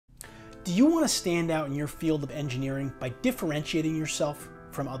Do you want to stand out in your field of engineering by differentiating yourself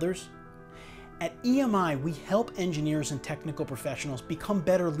from others? At EMI, we help engineers and technical professionals become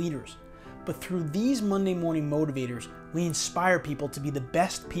better leaders. But through these Monday Morning Motivators, we inspire people to be the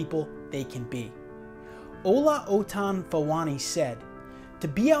best people they can be. Ola Otan Fawani said, "To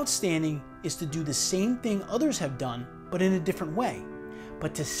be outstanding is to do the same thing others have done, but in a different way.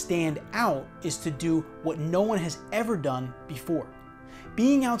 But to stand out is to do what no one has ever done before."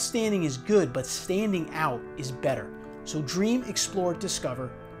 Being outstanding is good, but standing out is better. So dream, explore,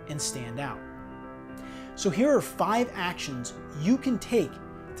 discover, and stand out. So here are 5 actions you can take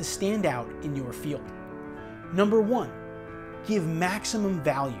to stand out in your field. Number 1, give maximum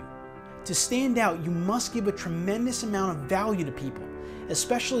value. To stand out, you must give a tremendous amount of value to people,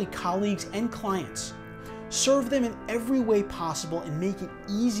 especially colleagues and clients. Serve them in every way possible and make it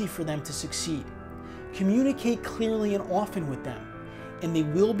easy for them to succeed. Communicate clearly and often with them, and they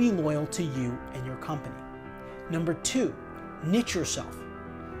will be loyal to you and your company. Number 2, niche yourself.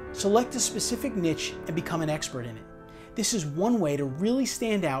 Select a specific niche and become an expert in it. This is one way to really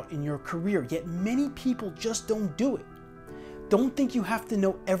stand out in your career, yet many people just don't do it. Don't think you have to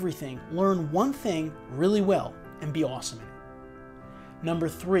know everything. Learn one thing really well and be awesome in it. Number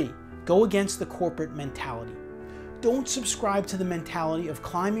 3, go against the corporate mentality. Don't subscribe to the mentality of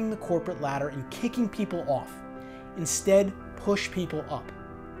climbing the corporate ladder and kicking people off. Instead, push people up.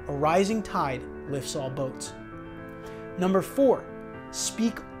 A rising tide lifts all boats. Number 4,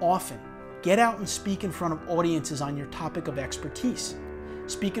 speak often. Get out and speak in front of audiences on your topic of expertise.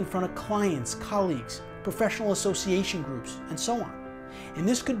 Speak in front of clients, colleagues, professional association groups, and so on. And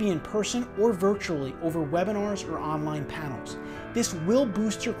this could be in person or virtually over webinars or online panels. This will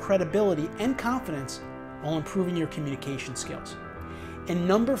boost your credibility and confidence while improving your communication skills. And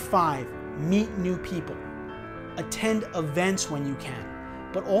number 5, meet new people. Attend events when you can,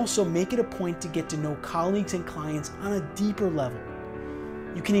 but also make it a point to get to know colleagues and clients on a deeper level.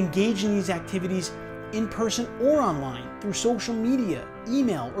 You can engage in these activities in person or online through social media,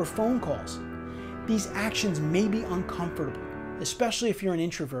 email, or phone calls. These actions may be uncomfortable, especially if you're an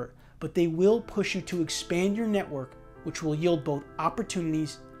introvert, but they will push you to expand your network, which will yield both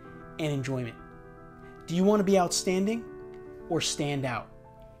opportunities and enjoyment. Do you want to be outstanding or stand out?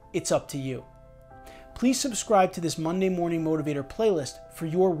 It's up to you. Please subscribe to this Monday Morning Motivator playlist for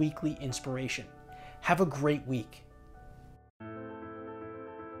your weekly inspiration. Have a great week.